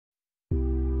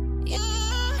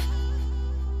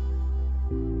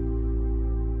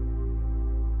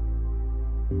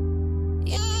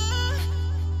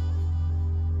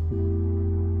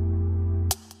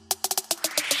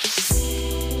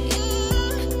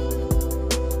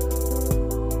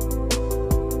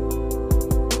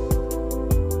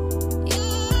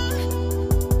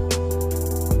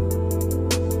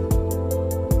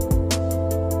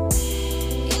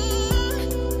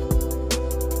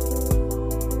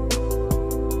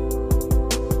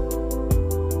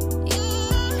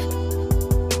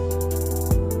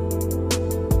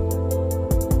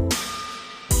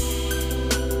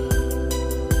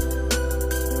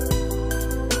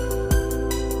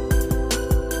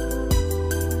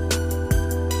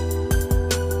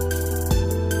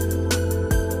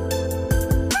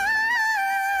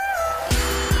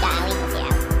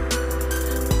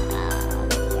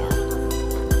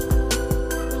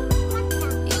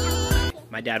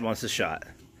Dad wants a shot.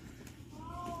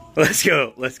 Let's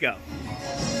go. Let's go.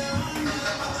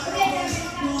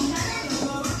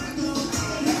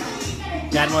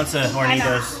 Dad wants a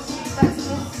Hornitos.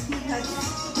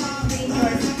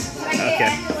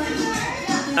 Okay.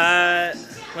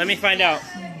 Let me find out.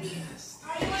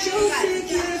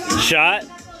 Shot?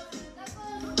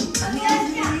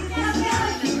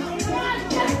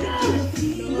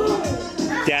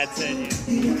 Dad said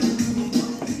you.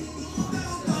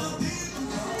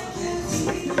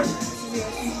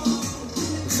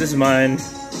 This is mine.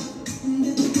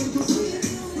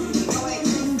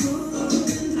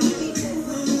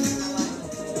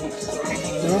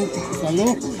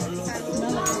 Hello?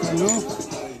 Hello?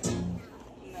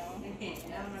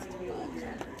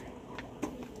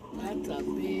 That's a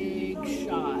big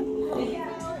shot.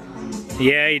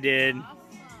 Yeah, he did. I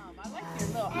like your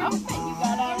little outfit you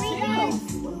got on too.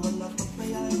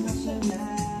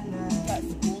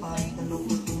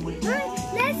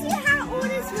 Let's see how old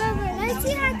this river. Let's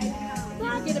see how.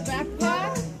 Get a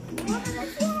backpack?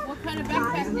 What kind of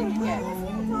backpack did you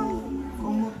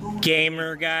get?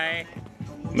 Gamer guy.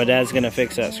 My dad's gonna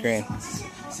fix that screen.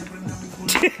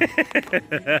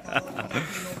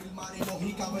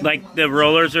 Like the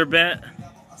rollers are bent.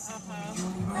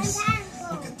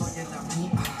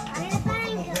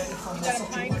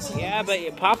 Yeah, but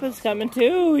your Papa's coming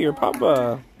too. Your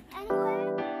Papa.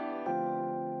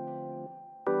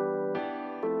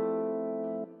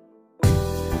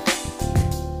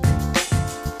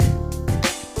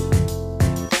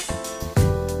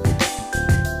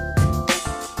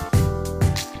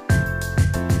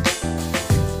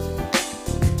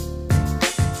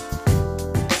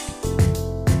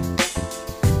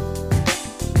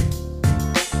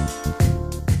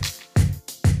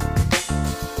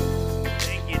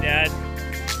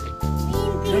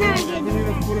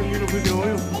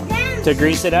 To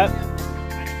grease it up? Look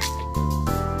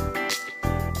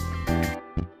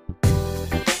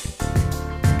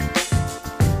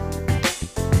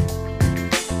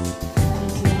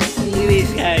at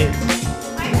these guys.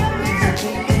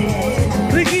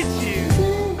 Look at you.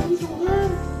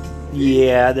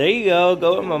 Yeah, there you go.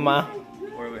 Go with Mama.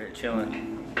 We're here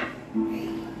chilling.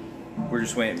 We're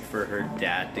just waiting for her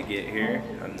dad to get here,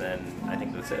 and then I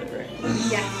think that's it, right?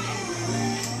 Yeah.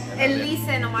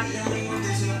 Elisa no Marta.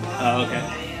 Oh, okay.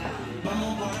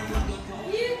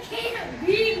 You can't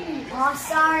beat me. Oh,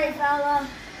 sorry, fella.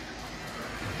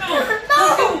 No!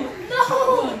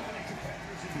 No!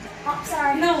 Oh,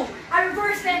 sorry. No. I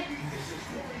reversed it.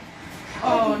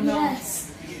 Oh no.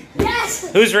 Yes.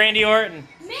 Yes! Who's Randy Orton?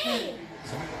 Me!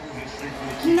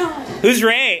 No. Who's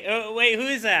Ray? Oh, wait, who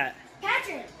is that?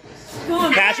 Patrick. Come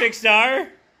on. Patrick Starr?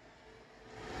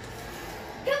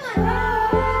 Come on.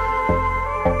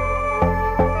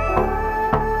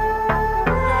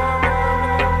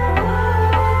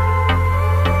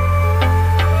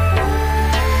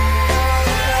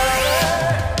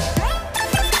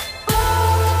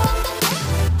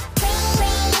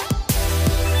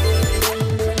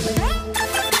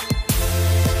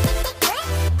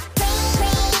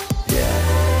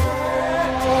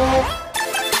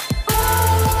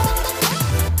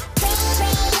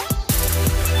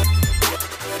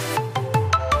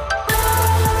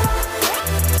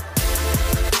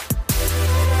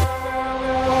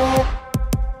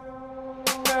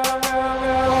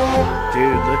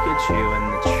 You in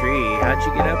the tree. How'd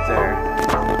you get up there?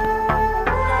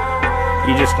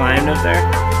 You just climbed up there?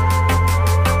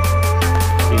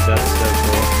 Dude, that's so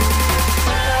cool.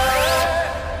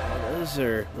 Those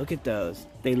are, look at those.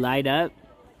 They light up?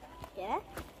 Yeah?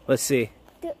 Let's see.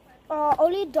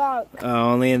 Only dark.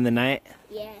 Oh, only in the night?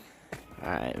 Yeah.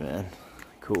 Alright, man.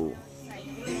 Cool.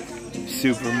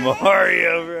 Super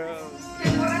Mario, bro.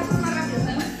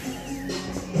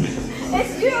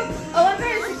 It's true.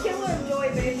 Olivia is a killer of joy,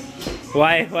 baby.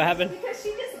 Why? What happened? Because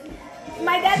she just,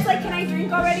 my dad's like, can I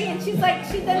drink already? And she's like,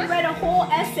 she then read a whole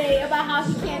essay about how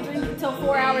he can't drink until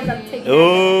 4 hours of taking.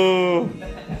 Ooh.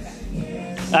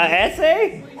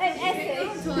 Essay? An essay.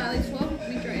 Until at least 12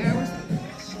 hours.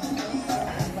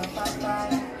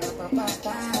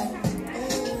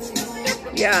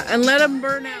 Yeah, and let them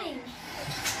burn out.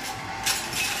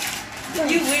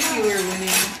 You wish you were winning.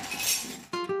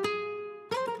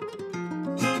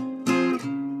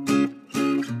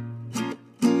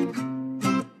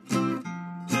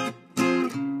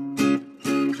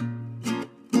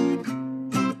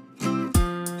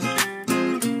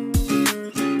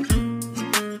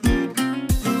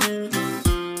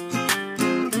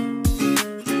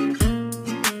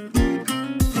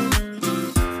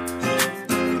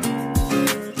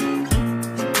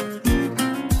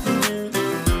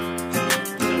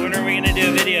 When are we gonna do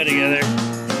a video?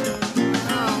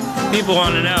 People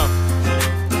want to know.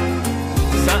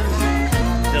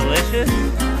 Something delicious?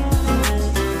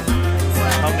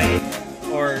 Homemade?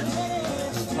 Or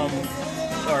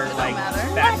like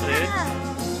fast food?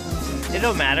 It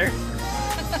don't matter.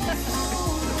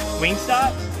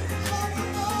 Wingstop?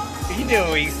 We can do a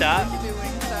Wingstop.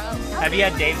 Have you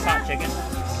had Dave's hot chicken?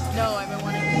 No, I've been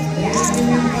wanting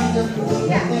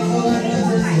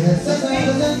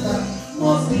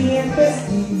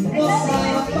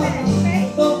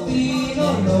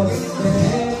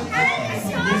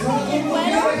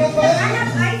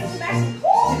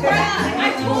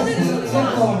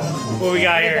What we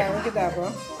got here? Look at that, bro.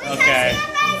 Okay.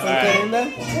 Alright.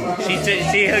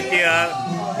 She hooked you up.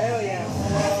 Hell yeah.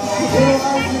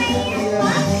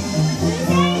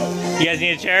 You guys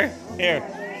need a chair? Here.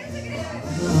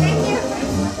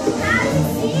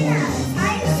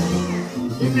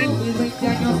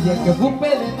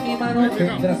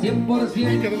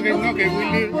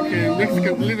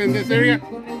 Mexicans live in this area.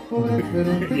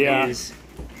 Yes.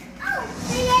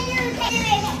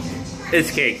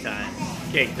 It's cake time.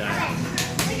 Cake time.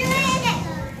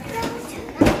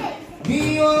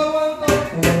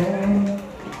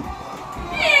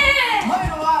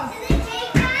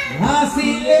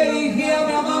 Así le dije a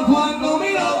mi mamá cuando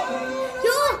miró.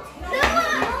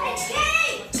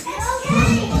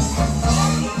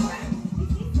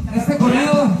 Este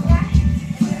corrido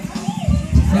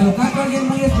se lo canto a alguien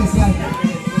muy especial.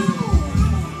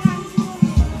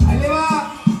 Ahí le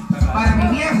va para mi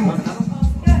viejo,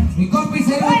 mi compi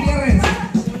Cero Gutiérrez,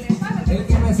 el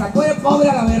que me sacó de pobre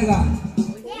a la verga.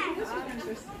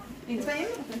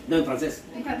 No, en francés.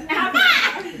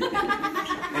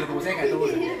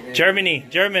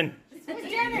 German.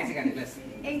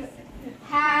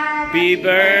 Happy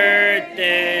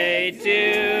birthday to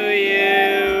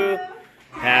you.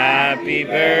 Happy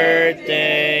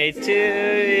birthday to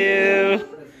you.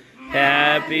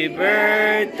 Happy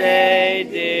birthday,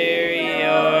 dear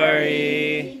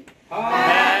Iori.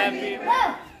 Happy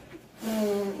birthday.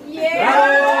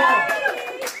 Yeah.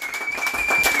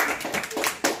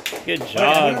 Good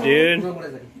job, dude.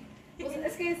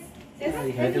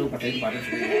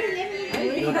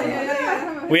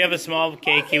 We have a small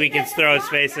cake we can throw his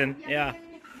face in. Yeah.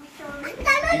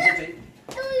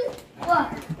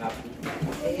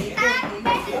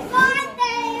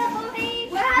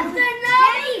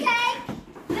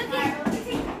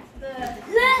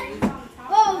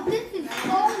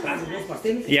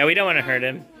 Yeah, we don't want to hurt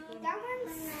him.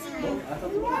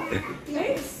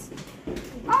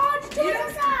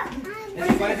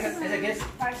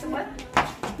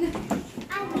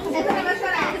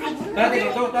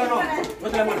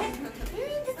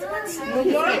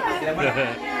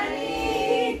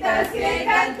 que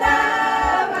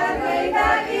cantaban rey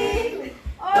David.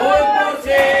 Hoy por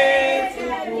ser su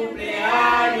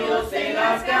cumpleaños se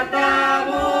las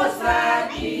cantamos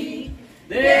aquí.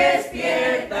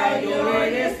 Despierta,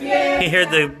 Iori, despierta. You heard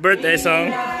the birthday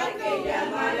song. Que ya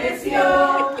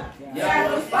amaneció, ya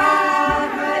los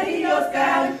pajarillos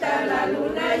cantan, la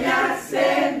luna ya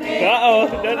se metió. Uh-oh,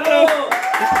 no.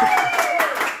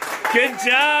 Good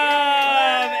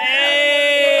job! Hey!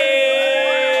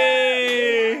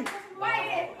 Wipe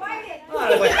it.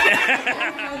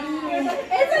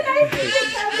 It's a nice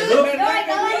picture.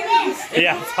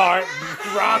 Yeah, it's hard.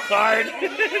 Rock hard.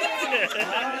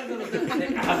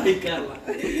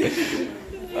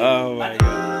 Oh my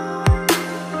God.